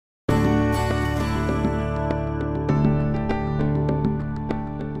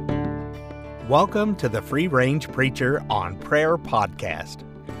Welcome to the Free Range Preacher on Prayer podcast.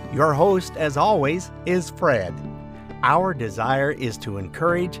 Your host, as always, is Fred. Our desire is to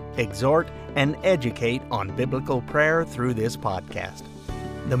encourage, exhort, and educate on biblical prayer through this podcast.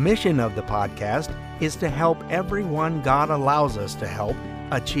 The mission of the podcast is to help everyone God allows us to help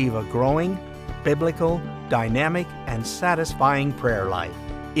achieve a growing, biblical, dynamic, and satisfying prayer life.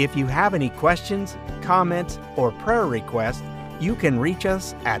 If you have any questions, comments, or prayer requests, you can reach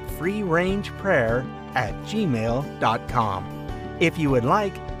us at freerangeprayer@gmail.com. If you would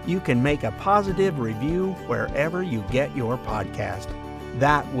like, you can make a positive review wherever you get your podcast.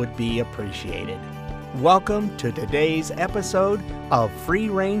 That would be appreciated. Welcome to today's episode of Free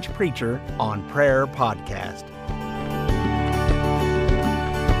Range Preacher on Prayer podcast.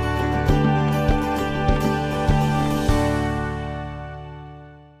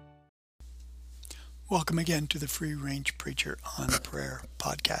 Welcome again to the Free Range Preacher on Prayer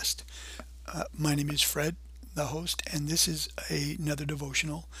podcast. My name is Fred, the host, and this is another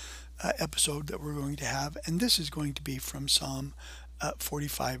devotional episode that we're going to have, and this is going to be from Psalm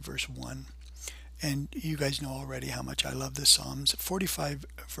 45 verse 1. And you guys know already how much I love this Psalms. 45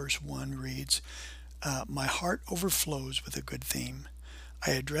 verse 1 reads, "My heart overflows with a good theme.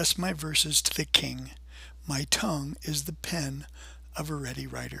 I address my verses to the King. My tongue is the pen of a ready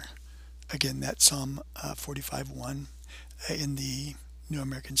writer." Again, that's Psalm 45:1 in the New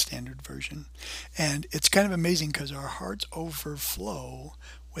American Standard Version. And it's kind of amazing because our hearts overflow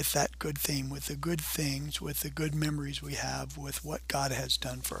with that good theme, with the good things, with the good memories we have, with what God has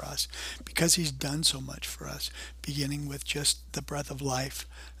done for us, because He's done so much for us, beginning with just the breath of life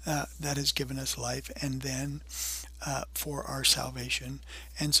that has given us life, and then for our salvation.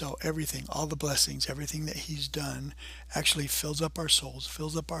 And so everything, all the blessings, everything that He's done actually fills up our souls,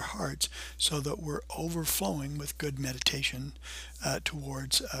 fills up our hearts, so that we're overflowing with good meditation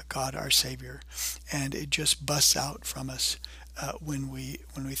towards God our Savior. And it just busts out from us when we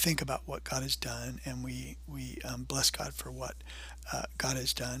think about what God has done, and we bless God for what God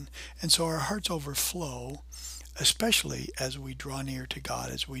has done. And so our hearts overflow, especially as we draw near to God,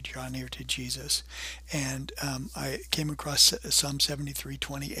 as we draw near to Jesus. And I came across Psalm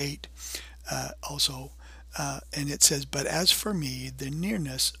 73:28 also, and it says, "But as for me, the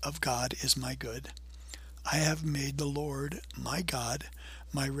nearness of God is my good. I have made the Lord my God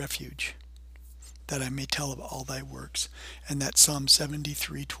my refuge, that I may tell of all thy works." And that's Psalm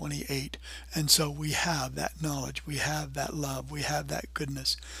 73:28. And so we have that knowledge, we have that love, we have that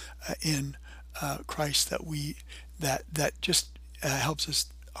goodness in Christ that just helps us,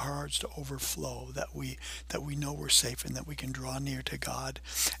 our hearts to overflow, that we know we're safe and that we can draw near to God,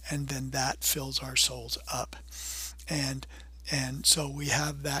 and then that fills our souls up. And so we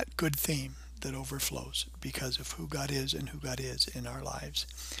have that good theme that overflows because of who God is and who God is in our lives.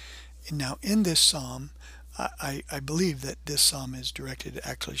 And now in this psalm, I believe that this psalm is directed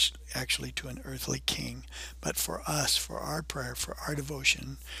actually to an earthly king. But for us, for our prayer, for our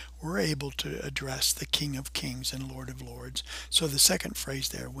devotion, we're able to address the King of Kings and Lord of Lords. So the second phrase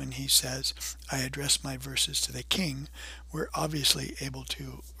there, when he says, "I address my verses to the King," we're obviously able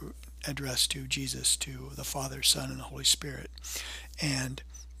to address to Jesus, to the Father, Son, and the Holy Spirit. And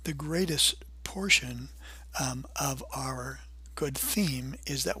the greatest portion of our good theme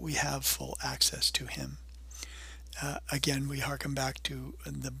is that we have full access to Him. Again, we hearken back to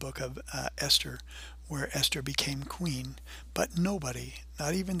the book of Esther, where Esther became queen, but nobody,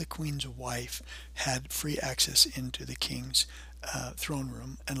 not even the queen's wife, had free access into the king's throne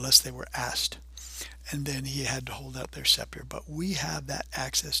room unless they were asked. And then he had to hold out their scepter. But we have that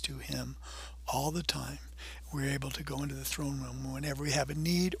access to Him all the time. We're able to go into the throne room whenever we have a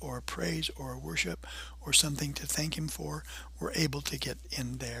need or a praise or a worship or something to thank Him for. We're able to get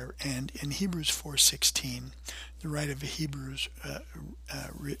in there. And in Hebrews 4:16, the writer of Hebrews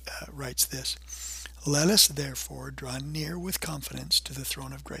writes this, "Let us therefore draw near with confidence to the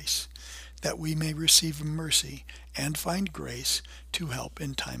throne of grace, that we may receive mercy and find grace to help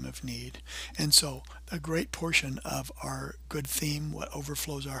in time of need." And so a great portion of our good theme, what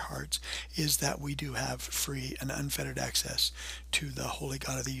overflows our hearts, is that we do have free and unfettered access to the Holy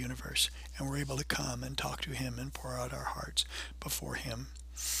God of the universe. And we're able to come and talk to Him and pour out our hearts before Him.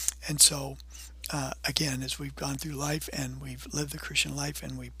 And so, again, as we've gone through life and we've lived the Christian life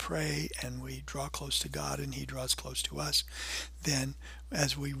and we pray and we draw close to God and He draws close to us, then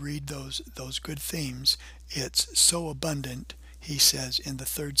as we read those good themes, it's so abundant. He says in the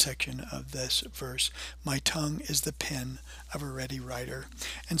third section of this verse, "My tongue is the pen of a ready writer."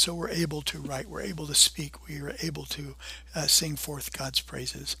 And so we're able to write, we're able to speak, we are able to sing forth God's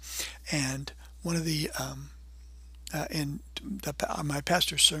praises. And one of the in my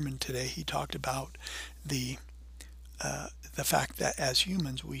pastor's sermon today, he talked about the fact that as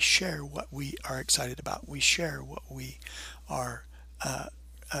humans, we share what we are excited about. We share what we are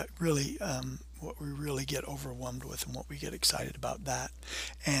what we really get overwhelmed with and what we get excited about that.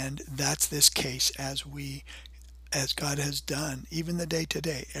 And that's this case as God has done, even the day to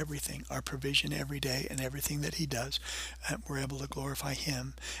day, everything, our provision every day and everything that he does, we're able to glorify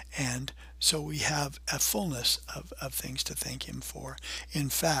him. And so we have a fullness of things to thank him for. In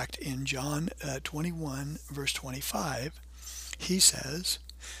fact, in John 21, verse 25, he says,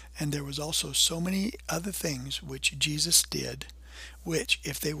 "And there was also so many other things which Jesus did, which,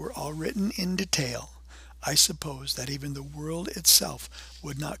 if they were all written in detail, I suppose that even the world itself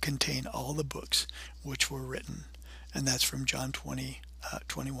would not contain all the books which were written." And that's from John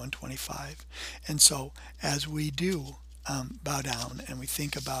 21, 25. And so as we do bow down and we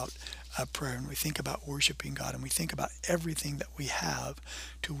think about prayer and we think about worshiping God and we think about everything that we have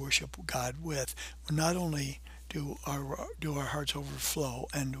to worship God with, we not only do our hearts overflow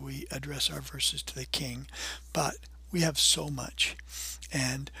and we address our verses to the King, but we have so much.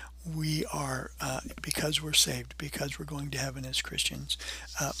 And we are, because we're saved, because we're going to heaven as Christians,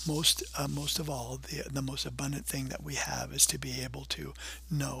 most of all, the most abundant thing that we have is to be able to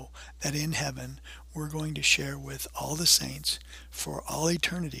know that in heaven we're going to share with all the saints for all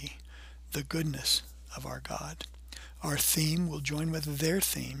eternity the goodness of our God. Our theme will join with their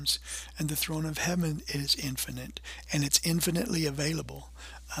themes, and the throne of heaven is infinite, and it's infinitely available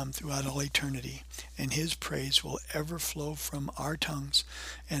throughout all eternity. And his praise will ever flow from our tongues,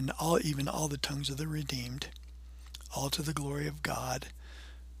 and even all the tongues of the redeemed, all to the glory of God,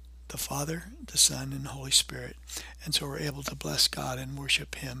 the Father, the Son, and the Holy Spirit. And so we're able to bless God and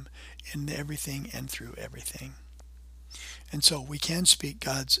worship him in everything and through everything. And so we can speak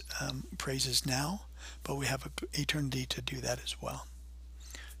God's praises now, but we have eternity to do that as well.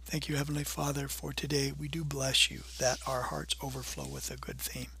 Thank you, Heavenly Father, for today. We do bless you that our hearts overflow with a good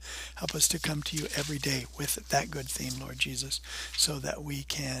theme. Help us to come to you every day with that good theme, Lord Jesus, so that we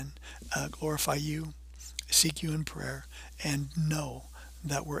can glorify you, seek you in prayer, and know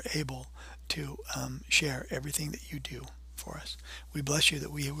that we're able to share everything that you do for us. We bless you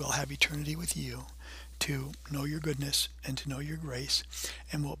that we will have eternity with you, to know your goodness and to know your grace,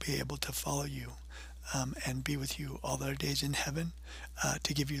 and we'll be able to follow you and be with you all our days in heaven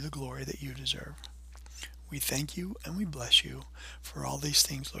to give you the glory that you deserve. We thank you and we bless you for all these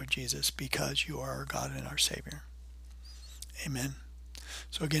things, Lord Jesus, because you are our God and our Savior. Amen.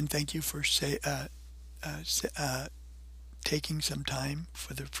 So again, thank you for taking some time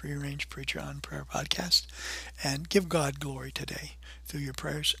for the Free Range Preacher on Prayer podcast, and give God glory today through your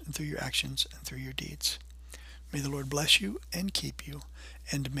prayers and through your actions and through your deeds. May the Lord bless you and keep you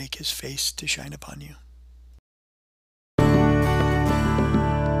and make his face to shine upon you.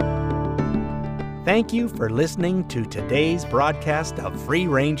 Thank you for listening to today's broadcast of Free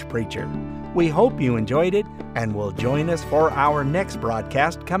Range Preacher. We hope you enjoyed it and will join us for our next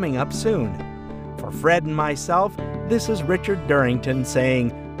broadcast coming up soon. For Fred and myself, this is Richard Durrington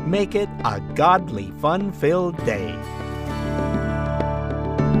saying, make it a godly, fun-filled day.